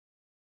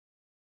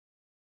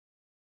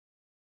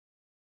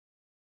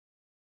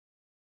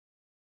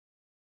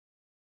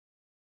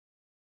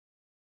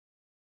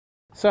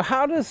So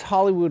how does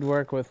Hollywood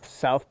work with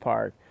South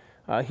Park?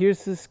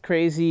 Here's this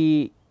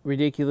crazy,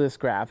 ridiculous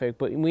graphic,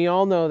 but we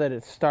all know that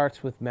it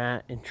starts with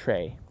Matt and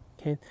Trey.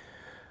 Okay,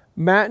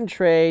 Matt and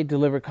Trey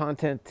deliver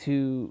content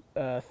to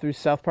through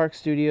South Park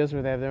Studios,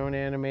 where they have their own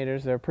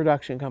animators. Their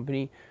production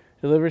company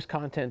delivers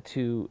content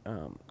to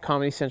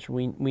Comedy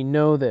Central. We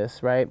know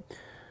this, right?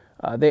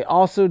 They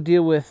also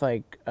deal with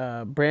like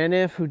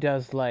Braniff, who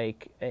does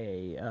like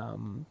a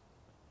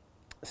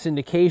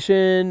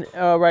syndication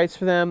rights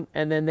for them,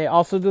 and then they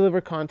also deliver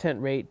content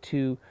right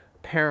to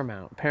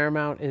Paramount.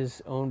 Paramount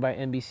is owned by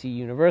NBC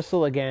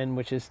Universal again,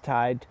 which is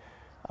tied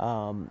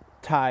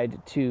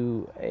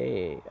to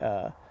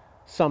a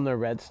Sumner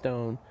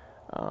Redstone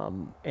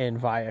and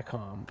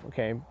Viacom.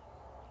 Okay.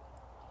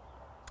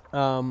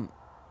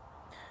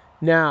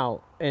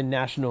 Now, and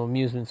National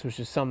Amusements, which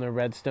is Sumner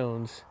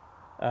Redstone's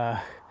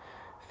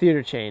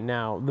theater chain.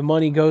 Now, the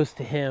money goes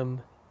to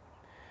him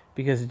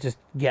because it just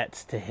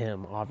gets to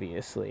him,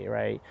 obviously,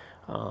 right?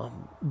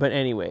 But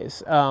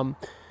anyways, Matt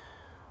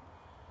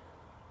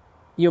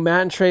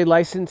and Trey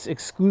license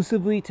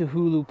exclusively to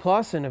Hulu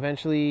Plus and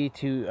eventually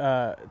to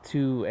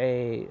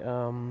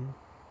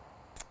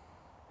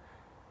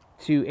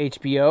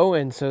HBO,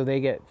 and so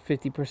they get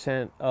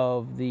 50%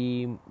 of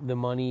the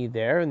money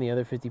there, and the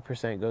other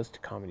 50% goes to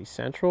Comedy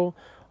Central.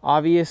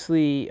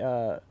 Obviously,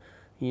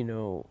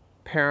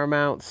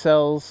 Paramount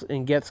sells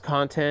and gets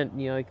content,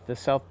 like the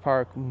South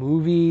Park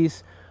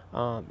movies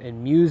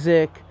and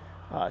music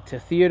to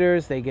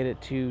theaters. They get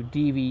it to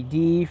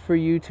DVD for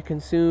you to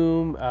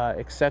consume,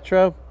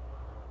 etc.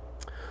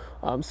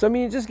 So,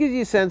 it just gives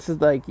you a sense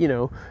of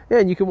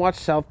and you can watch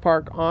South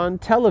Park on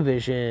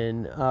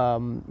television.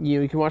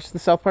 You can watch the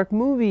South Park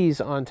movies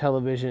on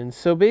television.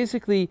 So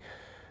basically,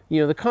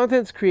 the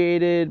content's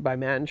created by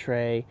Matt and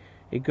Trey.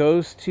 It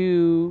goes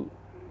to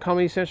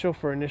Comedy Central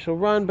for initial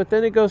run, but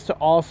then it goes to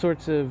all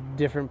sorts of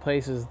different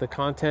places. The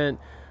content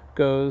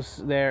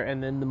goes there,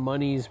 and then the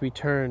money's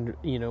returned.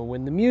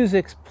 When the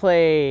music's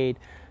played,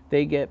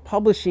 they get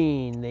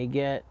publishing, they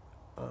get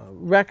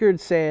record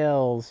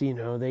sales,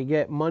 they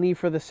get money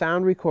for the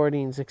sound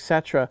recordings,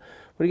 etc.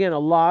 But again, a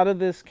lot of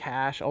this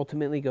cash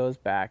ultimately goes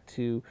back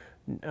to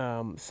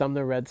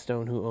Sumner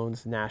Redstone, who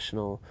owns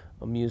National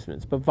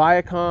Amusements. But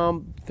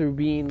Viacom, through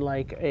being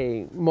like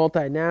a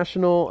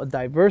multinational, a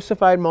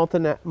diversified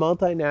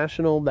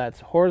multinational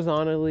that's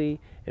horizontally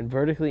and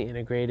vertically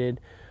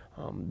integrated,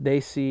 they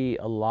see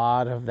a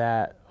lot of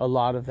that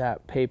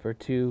paper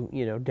too,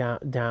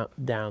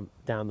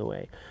 down the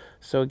way.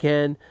 So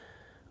again,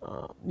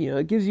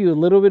 it gives you a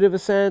little bit of a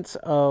sense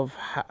of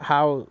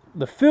how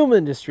the film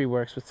industry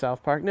works with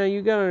South Park. Now,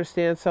 you got to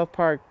understand, South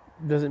Park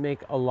doesn't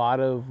make a lot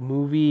of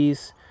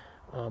movies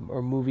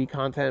or movie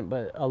content,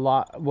 but a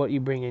lot what you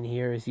bring in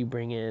here is you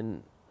bring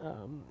in,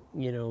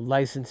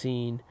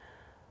 licensing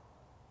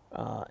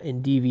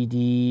and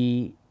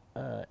DVD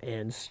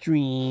and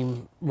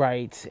stream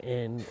rights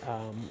and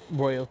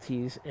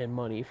royalties and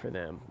money for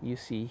them, you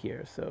see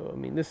here. So,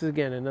 this is,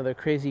 again, another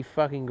crazy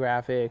fucking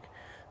graphic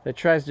that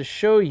tries to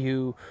show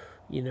you,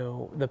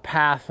 the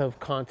path of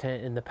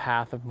content and the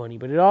path of money.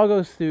 But it all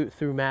goes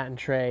through Matt and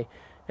Trey,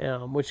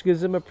 which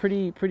gives them a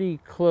pretty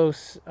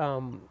close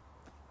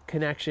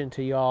connection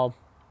to y'all.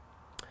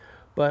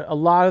 But a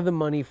lot of the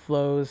money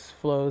flows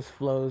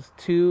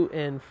to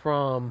and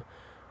from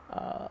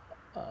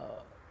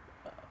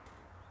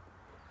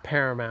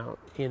Paramount,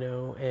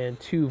 and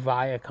to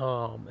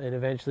Viacom, and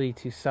eventually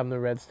to Sumner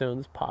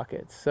Redstone's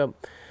pockets. So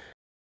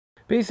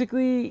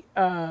basically,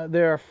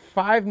 there are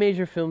 5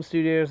 major film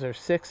studios, or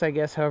 6, I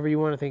guess, however you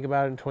want to think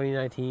about it, in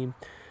 2019.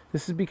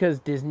 This is because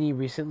Disney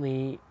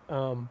recently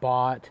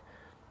bought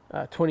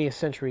 20th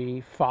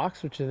Century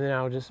Fox, which is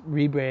now just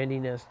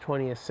rebranding as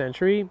 20th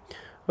Century.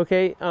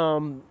 Okay,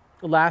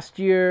 last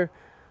year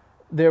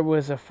there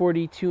was a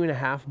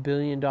 $42.5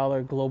 billion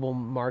global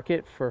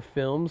market for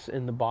films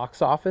in the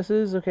box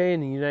offices. Okay,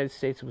 in the United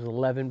States it was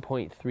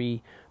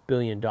 $11.3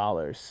 billion.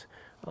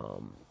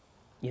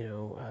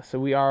 So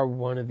we are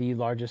one of the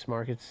largest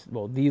markets,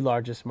 the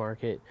largest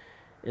market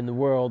in the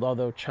world,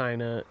 although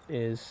China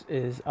is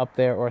up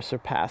there or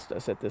surpassed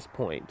us at this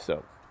point.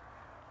 So,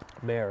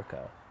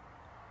 America.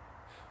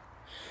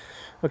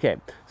 Okay,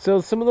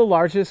 so some of the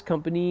largest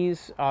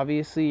companies,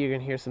 obviously, you're going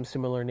to hear some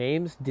similar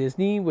names.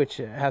 Disney, which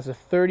has a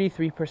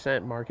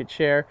 33% market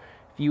share.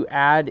 If you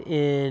add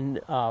in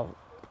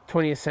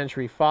 20th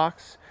Century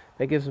Fox,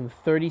 that gives them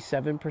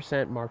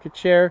 37% market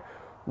share.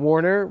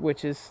 Warner,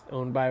 which is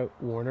owned by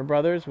Warner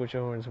Brothers, which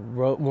owns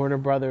Warner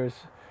Brothers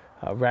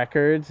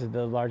Records,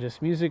 the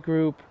largest music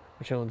group,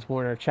 which owns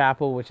Warner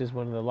Chappell, which is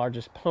one of the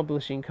largest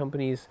publishing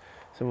companies.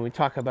 So when we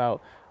talk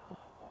about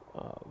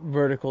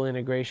vertical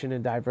integration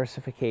and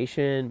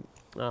diversification,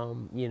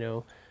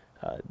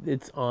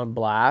 it's on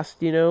blast,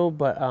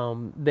 but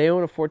they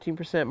own a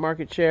 14%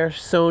 market share.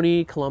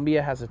 Sony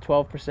Columbia has a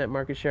 12%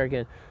 market share.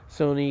 Again,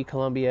 Sony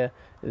Columbia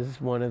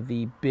is one of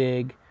the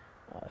big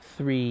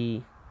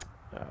 3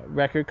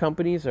 record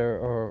companies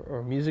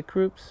or music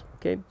groups.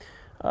 Okay,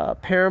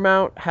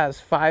 Paramount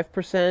has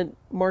 5%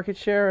 market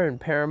share,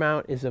 and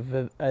Paramount is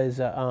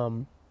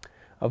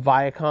a a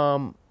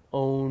Viacom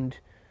owned,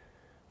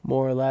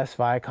 more or less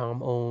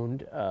Viacom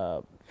owned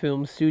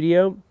film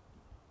studio.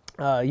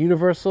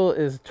 Universal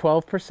is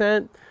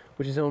 12%,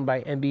 which is owned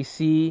by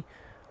NBC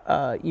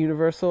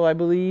Universal, I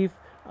believe.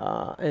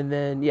 And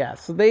then, yeah,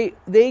 so they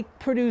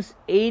produce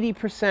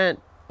 80%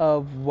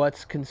 of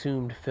what's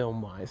consumed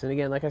film-wise. And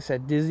again, like I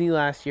said, Disney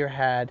last year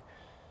had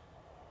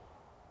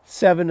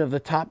 7 of the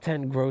top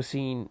 10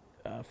 grossing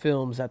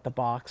films at the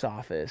box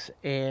office.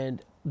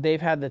 And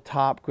they've had the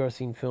top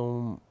grossing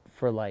film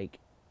for like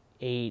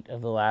 8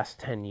 of the last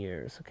 10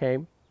 years, okay?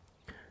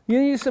 You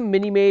use some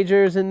mini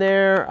majors in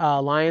there.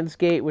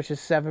 Lionsgate, which is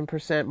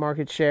 7%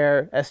 market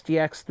share.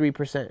 SDX,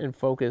 3%, and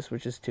Focus,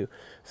 which is 2%.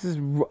 This is,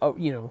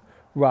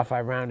 rough.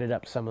 I rounded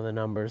up some of the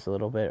numbers a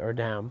little bit or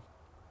down.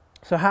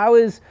 So how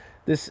is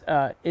this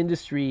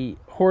industry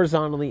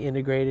horizontally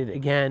integrated?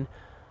 Again,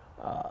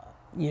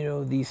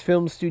 these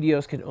film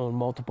studios can own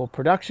multiple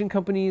production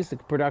companies. The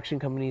production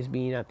companies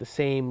being at the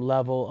same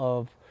level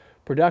of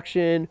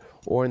production,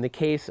 or in the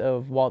case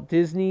of Walt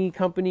Disney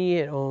Company,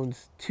 it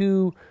owns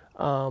 2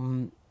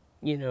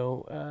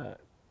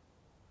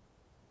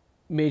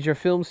 major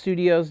film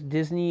studios,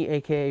 Disney,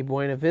 aka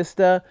Buena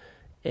Vista,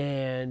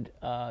 and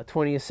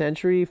 20th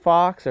Century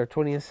Fox, or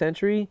 20th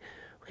Century.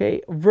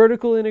 Okay,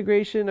 vertical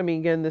integration. I mean,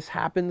 again, this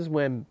happens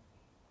when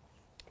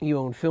you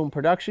own film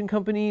production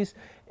companies,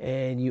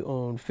 and you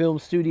own film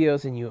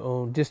studios, and you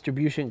own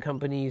distribution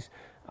companies,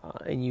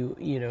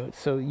 and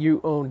so you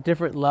own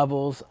different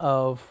levels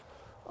of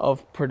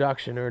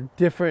production, or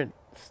different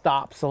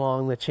stops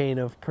along the chain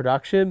of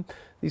production.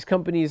 These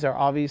companies are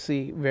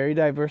obviously very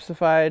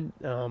diversified.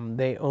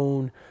 They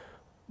own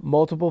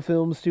multiple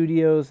film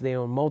studios, they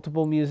own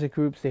multiple music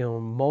groups, they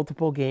own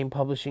multiple game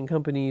publishing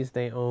companies,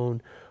 they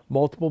own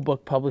multiple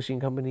book publishing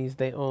companies,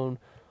 they own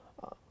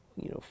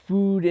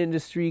food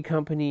industry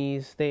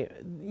companies. They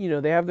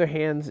have their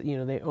hands,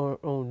 they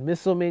own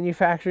missile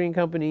manufacturing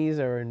companies,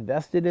 or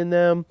invested in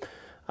them,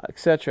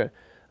 etc.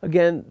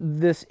 Again,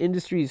 this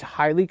industry is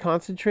highly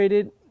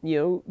concentrated.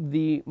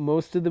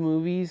 Most of the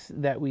movies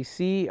that we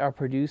see are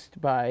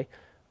produced by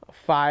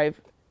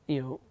 5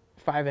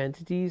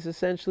 entities,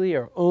 essentially,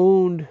 or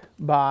owned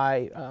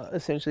by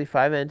essentially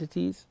 5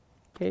 entities.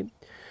 Okay,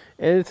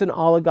 and it's an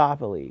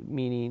oligopoly,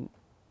 meaning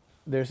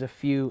there's a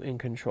few in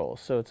control.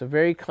 So it's a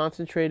very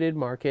concentrated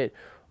market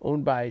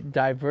owned by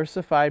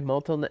diversified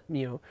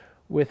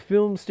with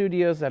film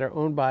studios that are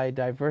owned by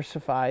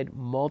diversified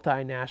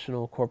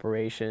multinational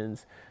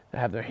corporations that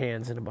have their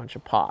hands in a bunch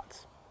of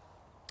pots.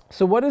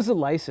 So what is a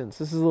license?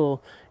 This is a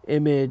little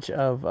image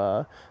of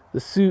the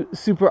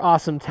super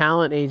awesome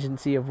talent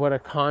agency of what a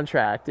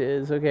contract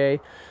is, okay?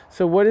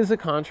 So what is a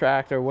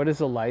contract, or what is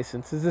a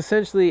license? It's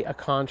essentially a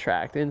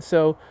contract. And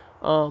so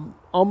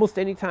almost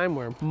any time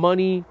where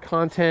money,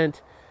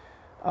 content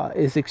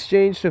is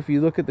exchanged, so if you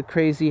look at the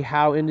crazy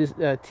how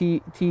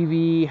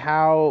TV,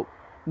 how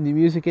the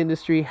music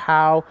industry,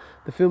 how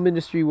the film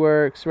industry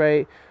works,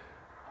 right?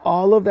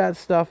 All of that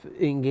stuff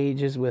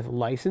engages with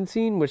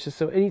licensing, which is,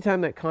 so anytime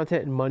that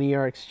content and money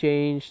are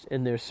exchanged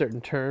and there's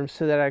certain terms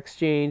to that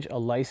exchange, a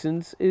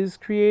license is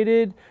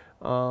created.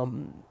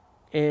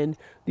 And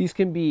these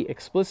can be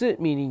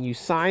explicit, meaning you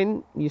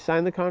sign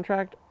the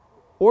contract,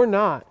 or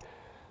not.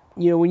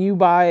 When you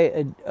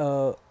buy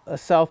a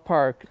South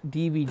Park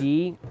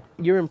DVD,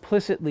 you're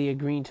implicitly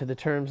agreeing to the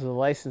terms of the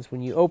license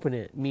when you open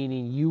it,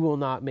 meaning you will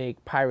not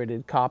make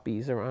pirated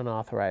copies or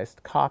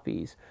unauthorized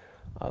copies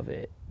of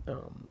it.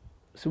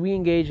 So we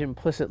engage in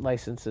implicit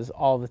licenses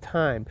all the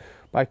time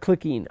by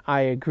clicking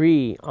I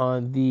agree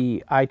on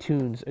the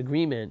iTunes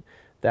agreement.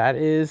 That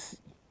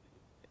is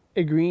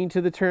agreeing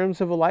to the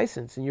terms of a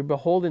license, and you're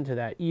beholden to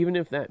that, even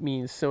if that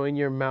means sewing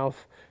your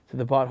mouth to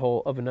the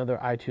butthole of another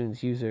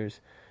iTunes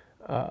user's,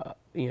 butthole.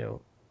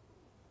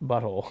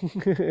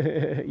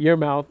 Your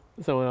mouth,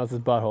 someone else's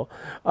butthole.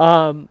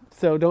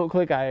 So don't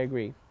click I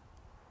agree.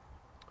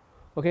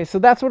 Okay, so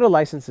that's what a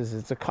license is.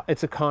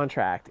 It's a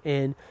contract,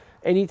 and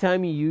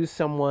anytime you use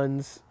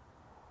someone's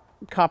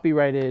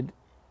copyrighted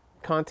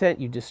content,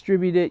 you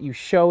distribute it, you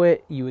show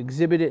it, you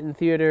exhibit it in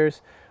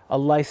theaters, a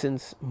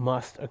license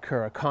must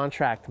occur. A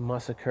contract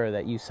must occur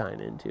that you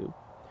sign into.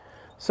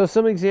 So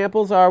some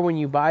examples are when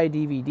you buy a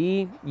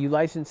DVD, you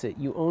license it.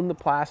 You own the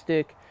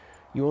plastic,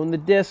 you own the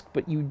disc,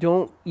 but you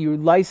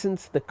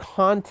license the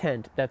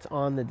content that's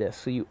on the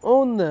disc. So you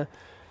own the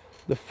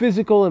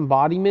physical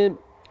embodiment,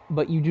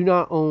 but you do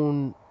not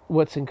own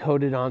what's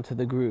encoded onto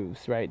the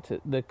grooves, right?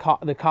 The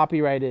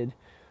copyrighted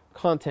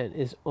content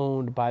is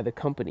owned by the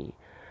company.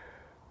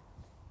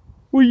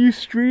 When you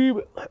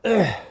stream,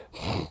 when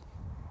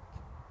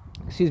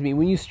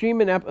you stream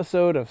an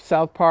episode of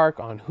South Park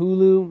on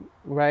Hulu,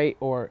 right,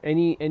 or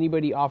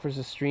anybody offers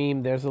a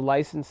stream, there's a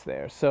license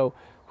there. So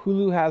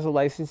Hulu has a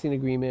licensing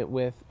agreement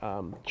with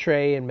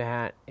Trey and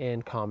Matt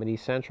and Comedy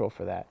Central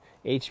for that.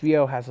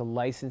 HBO has a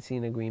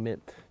licensing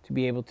agreement to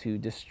be able to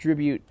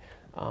distribute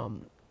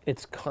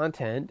its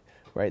content,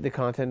 right, the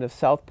content of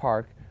South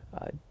Park,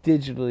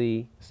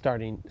 digitally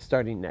starting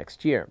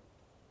next year.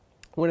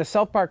 When a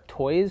South Park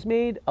toy is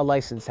made, a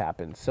license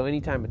happens. So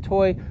anytime a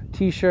toy,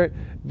 t-shirt,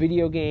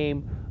 video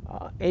game,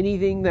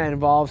 anything that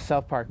involves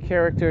South Park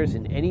characters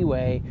in any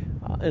way,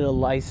 and a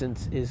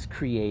license is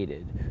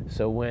created.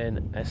 So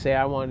when I say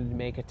I wanted to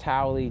make a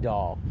Towley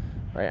doll,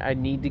 right, I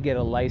need to get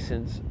a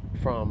license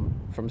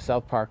from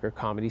South Park or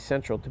Comedy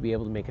Central to be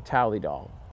able to make a Towley doll.